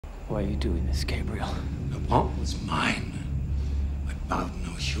Why are you doing this, Gabriel? The want was mine. I bowed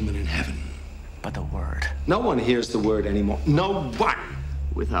no human in heaven. But the word. No one hears the word anymore. No one!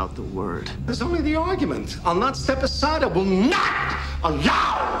 Without the word. There's only the argument. I'll not step aside. I will not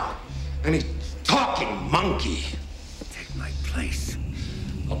allow any talking monkey take my place.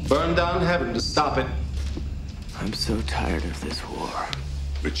 I'll burn down heaven to stop it. I'm so tired of this war.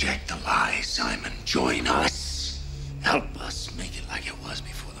 Reject the lie, Simon. Join us. Help us make it like it was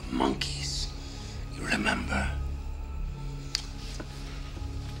before the monkeys. You remember?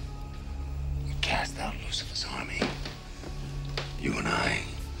 We cast out Lucifer's army. You and I,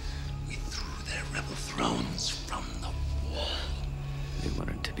 we threw their rebel thrones from the wall. They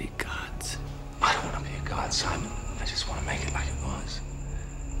wanted to be gods. I don't want to be a god, Simon. I just want to make it like it was.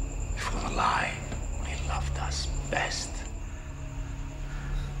 Before the lie, when he loved us best.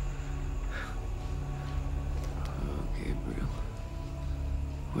 Oh, Gabriel.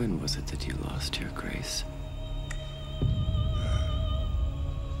 When was it that you lost your grace?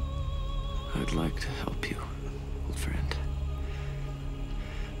 I'd like to help you, old friend.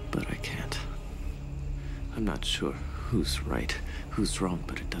 But I can't. I'm not sure who's right, who's wrong,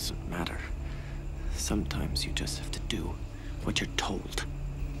 but it doesn't matter. Sometimes you just have to do what you're told.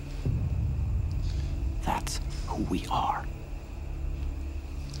 That's who we are.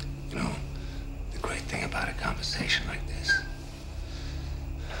 You know, the great thing about a conversation like this,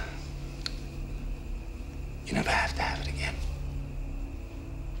 you never have to have it again.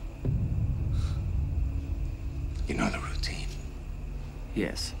 You know the routine.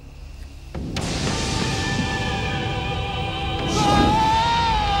 Yes.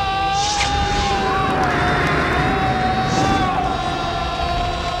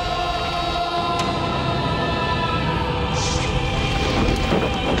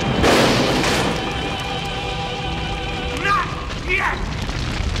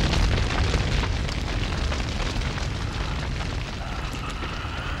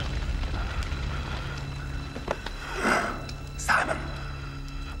 Simon,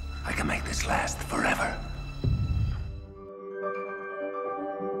 I can make this last forever.